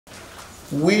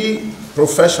We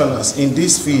professionals in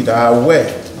this field are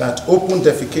aware that open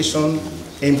defecation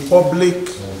in public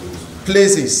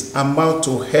places amount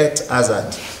to health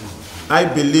hazard. I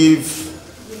believe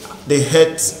the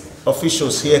health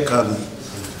officials here can,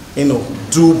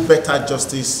 do better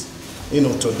justice,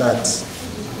 to that.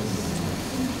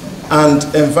 And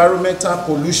environmental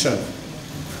pollution,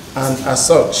 and as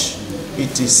such,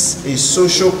 it is a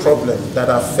social problem that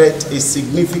affects a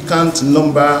significant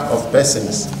number of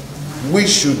persons, which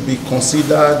should be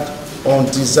considered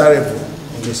undesirable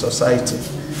in the society.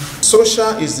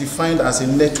 Social is defined as a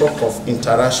network of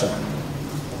interaction.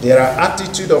 There are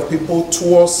attitudes of people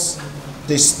towards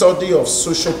the study of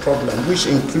social problems, which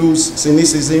includes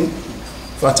cynicism,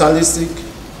 fatalistic,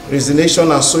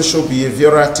 resignation, and social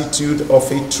behavioral attitude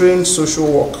of a trained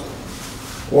social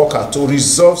worker to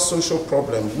resolve social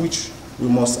problems which we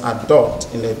must adopt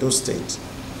in Edo State.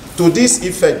 To this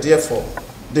effect, therefore,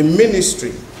 the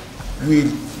ministry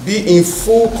will be in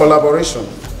full collaboration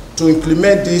to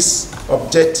implement these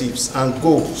objectives and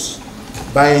goals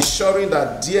by ensuring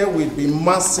that there will be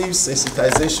massive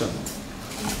sensitization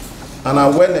and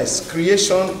awareness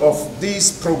creation of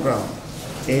this program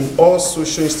in all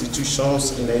social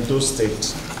institutions in Edo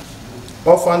State,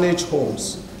 orphanage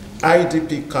homes,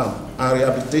 IDP camp, and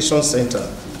rehabilitation center,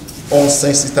 on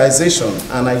sensitization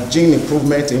and hygiene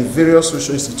improvement in various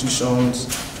social institutions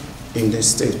in the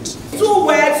state.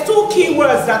 Two key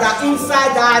words that are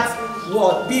inside that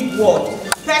word, big word,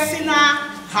 personal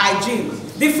hygiene.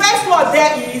 The first word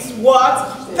there is what?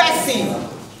 Person.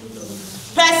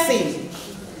 Person.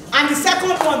 And the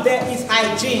second one there is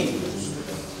hygiene.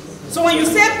 So when you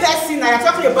say person, you're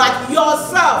talking about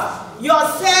yourself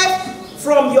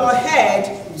from your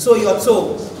head to your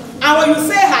toe. And when you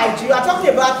say hygiene, you are talking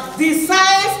about the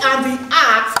science and the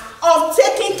act of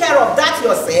taking care of that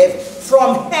yourself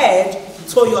from head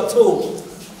to your toe.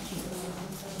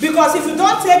 Because if you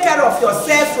don't take care of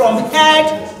yourself from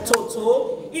head to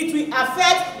toe, it will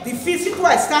affect the physical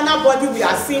external body we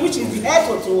are seeing, which is the head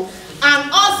to toe,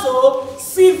 and also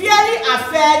severely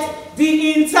affect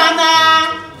the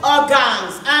internal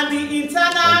organs and the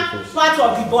internal part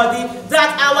of the body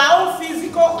that our own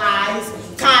physical eyes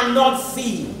cannot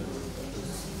see.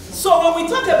 So when we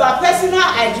talk about personal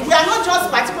hygiene, we are not just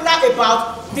particular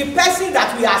about the person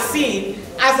that we are seeing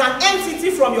as an entity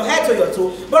from your head to your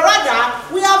toe, but rather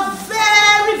we are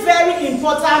very, very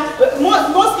important,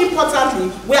 most importantly,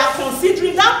 we are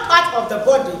considering that part of the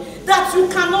body that you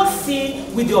cannot see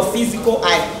with your physical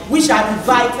eye, which are the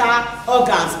vital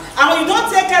organs. And when you don't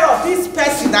take care of this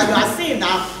person that you are seeing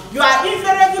now, you are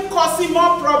invariably causing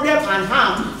more problem and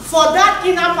harm for that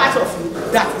inner part of you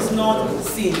that is not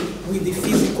seen with the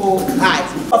physical eye.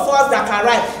 Of us that can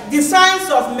write the science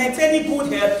of maintaining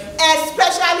good health,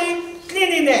 especially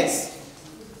cleanliness.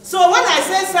 So when I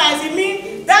say science, it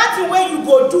means that way you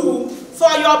go do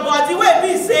for your body, where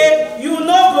we say you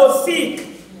no go sick.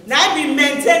 Now be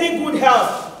maintaining good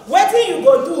health. What you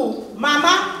go do,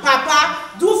 mama,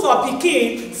 papa, do for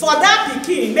pikin, for that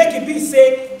pikin, make it be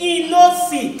say, he no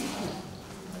sick.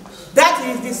 That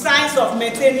is the science of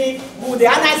maintaining good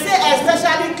health. And I say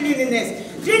especially cleanliness.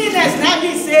 Cleanliness now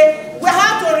means say, we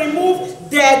have to remove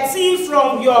dirty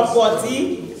from your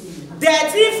body,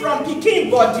 dirty from pikin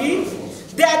body,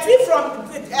 dirty from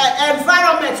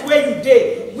environment where you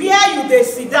dey, where you dey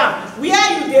sit down,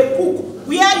 where you dey cook,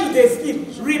 where you dey sleep.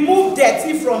 Remove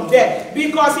dirty from there,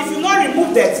 because if you not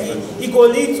remove dirty, it go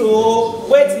lead to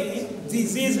waiting,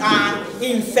 disease and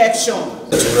infection.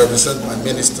 To represent my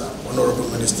minister, Honorable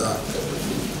Minister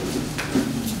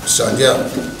Shadia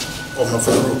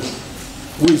Omafaro,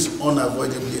 who is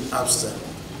unavoidably absent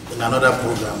in another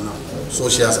program now. So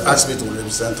she has asked me to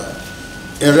represent her.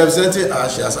 In representing her,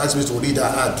 she has asked me to read her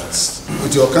address.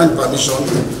 With your kind permission,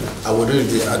 I will read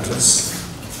the address.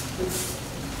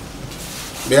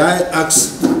 May I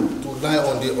ask to lie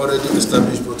on the already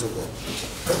established protocol?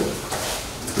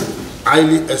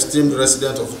 Highly esteemed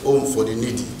resident of Home for the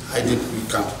Needy, IDP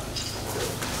camp,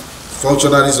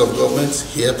 functionaries of government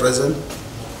here present,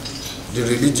 the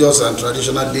religious and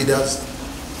traditional leaders,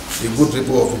 the good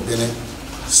people of Benin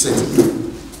City.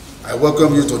 I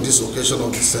welcome you to this occasion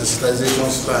of the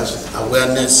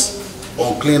sensitization/awareness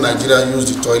on Clean Nigeria Use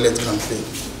the Toilet campaign.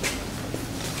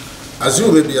 As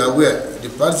you may be aware, the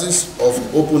practice of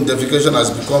open defecation has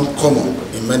become common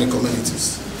in many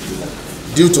communities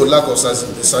due to lack of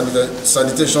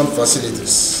sanitation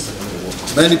facilities.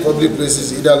 Many public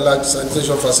places either lack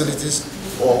sanitation facilities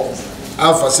or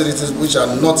have facilities which are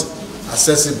not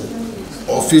accessible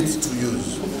or fit to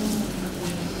use.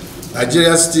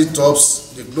 Nigeria still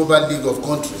tops the global league of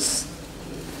countries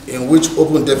in which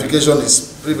open defecation is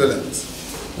prevalent,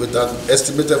 with an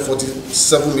estimated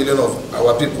 47 million of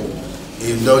our people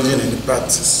indulging in the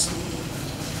practice.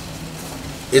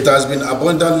 It has been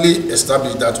abundantly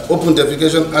established that open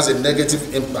defecation has a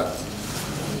negative impact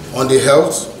on the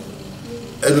health,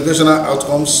 educational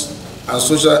outcomes, and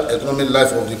social economic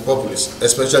life of the populace,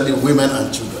 especially women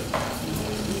and children.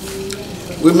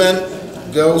 Women,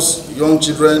 girls, young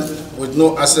children with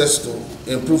no access to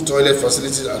improved toilet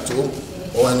facilities at home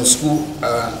or in school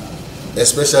are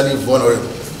especially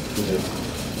vulnerable.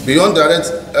 Beyond direct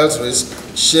health risk,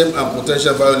 shame and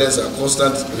potential violence are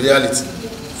constant reality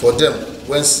for them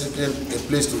when seeking a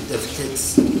place to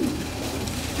defecate.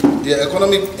 The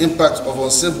economic impact of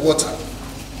unsafe water,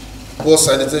 poor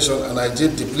sanitation, and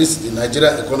hygiene depletes the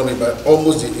Nigerian economy by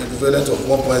almost the equivalent of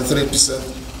 1.3%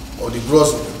 of the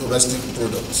gross domestic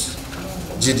product,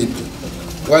 GDP,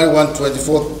 while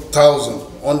 124,000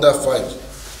 under 5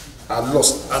 are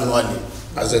lost annually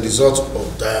as a result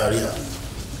of diarrhea.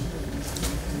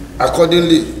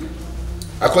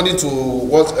 According to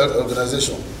World Health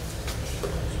Organization,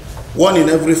 1 in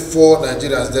every 4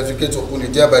 Nigerians defecate openly,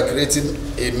 thereby creating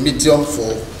a medium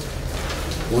for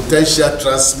potential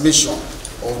transmission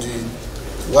of the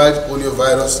wild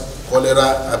poliovirus,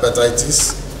 cholera,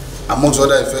 hepatitis, amongst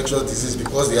other infectious diseases,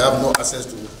 because they have no access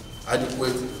to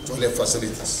adequate toilet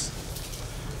facilities.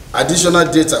 Additional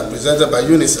data presented by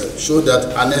UNICEF show that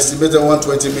an estimated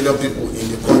 120 million people in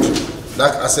the country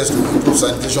lack access to improved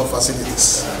sanitation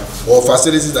facilities or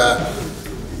facilities that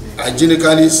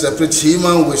hygienically separate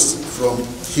human waste from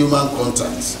human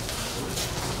contact.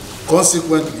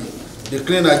 Consequently, the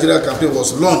Clean Nigeria campaign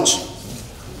was launched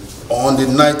on the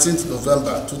 19th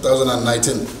November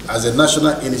 2019 as a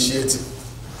national initiative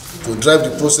to drive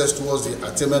the process towards the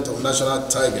attainment of national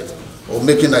target of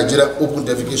making Nigeria open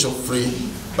defecation free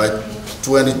by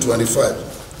 2025.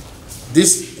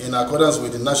 This in accordance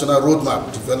with the national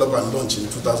roadmap developed and launched in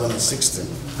 2016.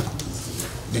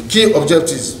 The key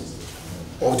objectives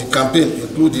of the campaign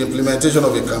include the implementation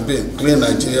of a campaign, Clean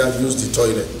Nigeria, Use the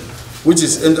Toilet, which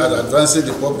is aimed at advancing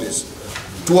the populace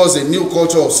towards a new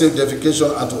culture of safe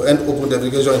defecation and to end open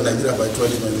defecation in Nigeria by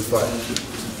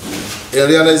 2025. In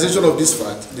realization of this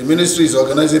fact, the ministry is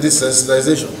organizing this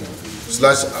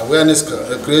sensitization/awareness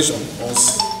creation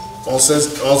on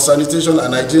sanitation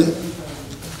and hygiene,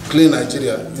 Clean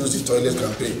Nigeria, Use the Toilet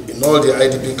campaign in all the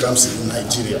IDP camps in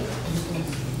Nigeria.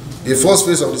 The first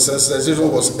phase of the sensitization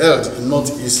was held in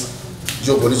Northeast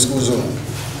Geopolitical Zone,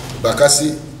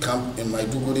 Bakassi Camp in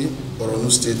Maiduguri, Borno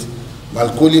State,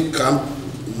 Malkoli Camp,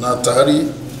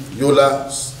 Natari, Yola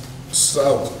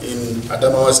South in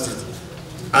Adamawa State,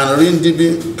 and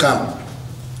Rindibi Camp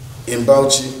in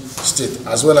Bauchi State,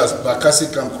 as well as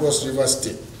Bakassi Camp, Cross River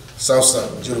State, South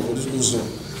Geopolitical Zone,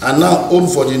 and now Home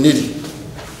for the Needy,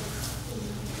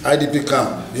 IDP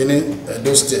Camp, Benin,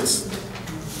 Edo State.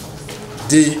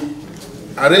 The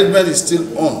arrangement is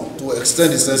still on to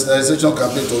extend the sensitization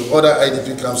campaign to other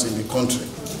IDP camps in the country.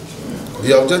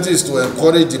 The objective is to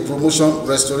encourage the promotion,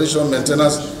 restoration,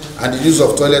 maintenance, and the use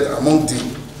of toilet among the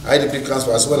IDP camps,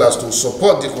 as well as to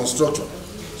support the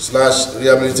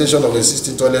construction/rehabilitation of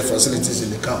existing toilet facilities in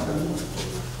the camp.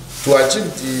 To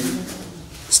achieve the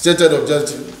stated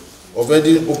objective of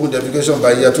ending open defecation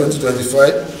by year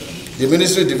 2025, the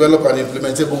ministry developed an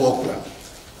implementable work plan.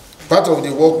 Part of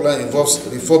the work plan involves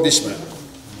refurbishment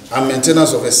and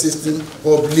maintenance of existing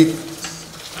public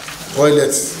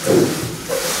toilets,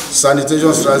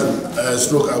 sanitation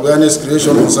stroke awareness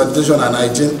creation on sanitation and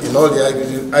hygiene in all the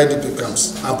IDP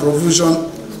camps, and provision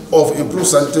of improved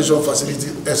sanitation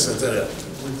facilities, etc.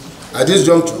 At this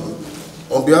juncture,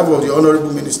 on behalf of the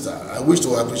Honorable Minister, I wish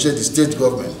to appreciate the state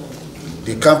government,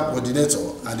 the camp coordinator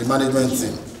and the management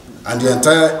team, and the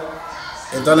entire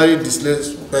internally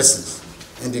displaced persons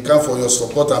in the camp for your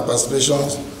support and participation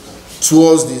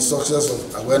towards the success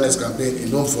of awareness campaign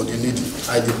in Home for the Needy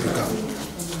IDP camp.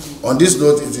 On this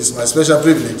note, it is my special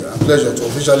privilege and pleasure to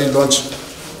officially launch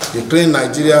the Clean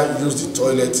Nigeria, Use the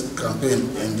Toilet campaign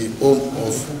in the Home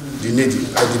of the Needy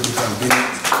IDP campaign.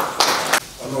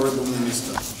 Honorable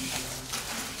Minister,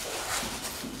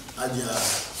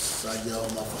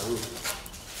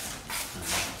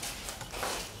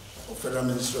 of Federal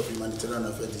Ministry of Humanitarian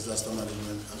Affairs, Disaster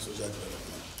Management and Social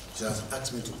Development. She has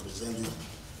asked me to present it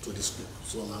to the school,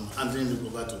 so I'm handing it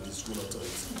over to the school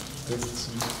authority.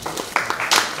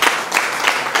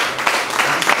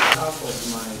 On behalf of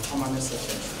my permanent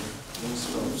secretary,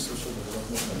 Minister of Social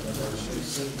Development and Gender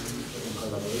Issues, in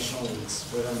collaboration with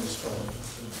Federal Ministry of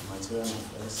Humanitarian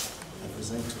Affairs, I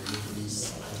present to you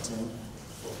this item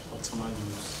for optimal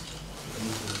use.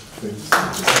 Thank you.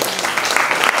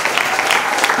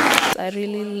 I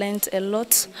really learned a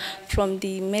lot from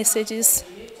the messages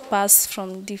pass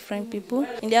from different people.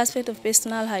 In the aspect of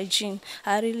personal hygiene,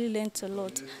 I really learned a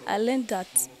lot. I learned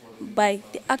that by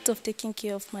the act of taking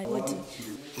care of my body.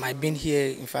 My being here,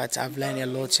 in fact, I've learned a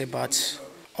lot about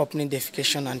open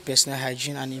defecation and personal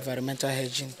hygiene and environmental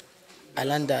hygiene. I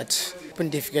learned that open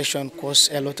defecation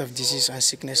causes a lot of disease and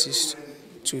sicknesses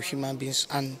to human beings,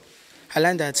 and I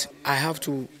learned that I have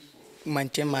to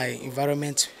maintain my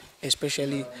environment,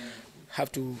 especially have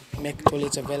to make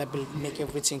toilets available, make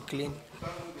everything clean,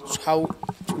 how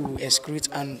to excrete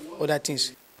and other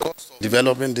things.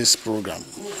 Developing this program,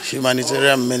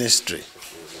 humanitarian ministry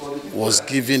was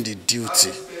given the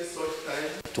duty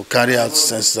to carry out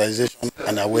sensitization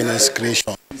and awareness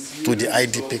creation to the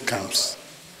IDP camps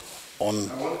on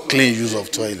clean use of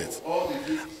toilets.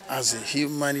 As a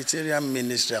humanitarian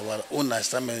ministry, our own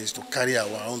assignment is to carry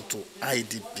our own to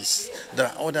IDPs. There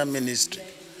are other ministries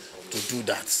to do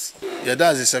that. Yeah,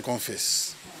 that's the second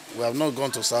phase. We have not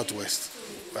gone to Southwest.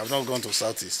 We have not gone to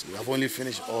Southeast. We have only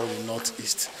finished all the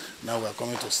Northeast. Now we are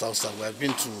coming to South. We have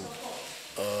been to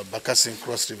Bakassin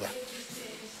Cross River.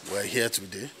 We are here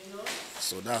today.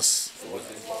 So that's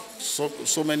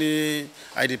so many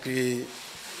IDP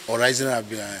horizons have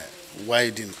been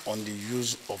widened on the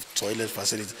use of toilet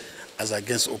facilities as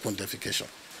against open defecation.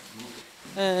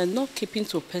 Not keeping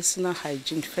to personal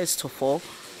hygiene, first of all,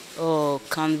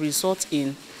 can result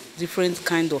in different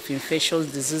kinds of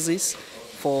infectious diseases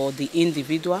for the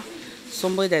individual.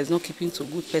 Somebody that is not keeping to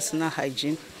good personal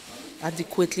hygiene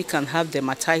adequately can have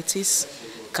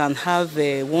dermatitis, can have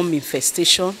worm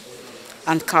infestation,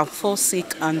 and can fall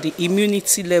sick, and the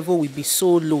immunity level will be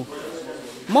so low.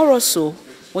 More also,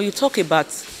 when you talk about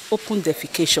open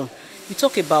defecation, you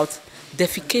talk about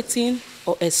defecating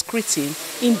or excreting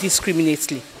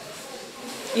indiscriminately.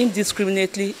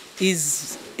 Indiscriminately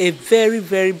is a very,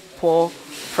 very poor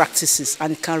practices,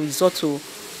 and can result to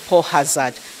poor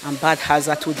hazard and bad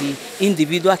hazard to the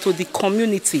individual, to the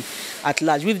community at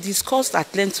large. We've discussed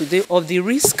at length today of the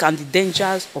risk and the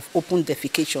dangers of open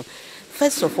defecation.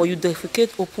 First of all, you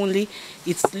defecate openly,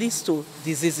 it leads to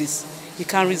diseases. It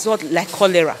can result like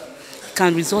cholera, it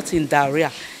can result in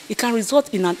diarrhea, it can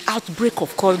result in an outbreak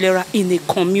of cholera in a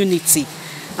community,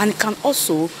 and it can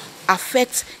also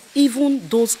affect even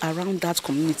those around that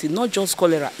community, not just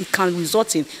cholera. It can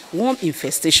result in worm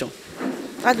infestation.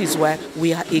 That is why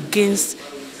we are against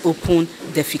open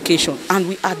defecation, and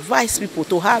we advise people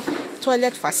to have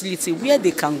toilet facility where they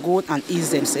can go and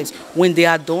ease themselves. When they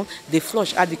are done, they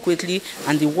flush adequately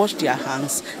and they wash their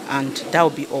hands, and that will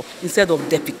be all, instead of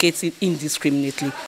defecating indiscriminately.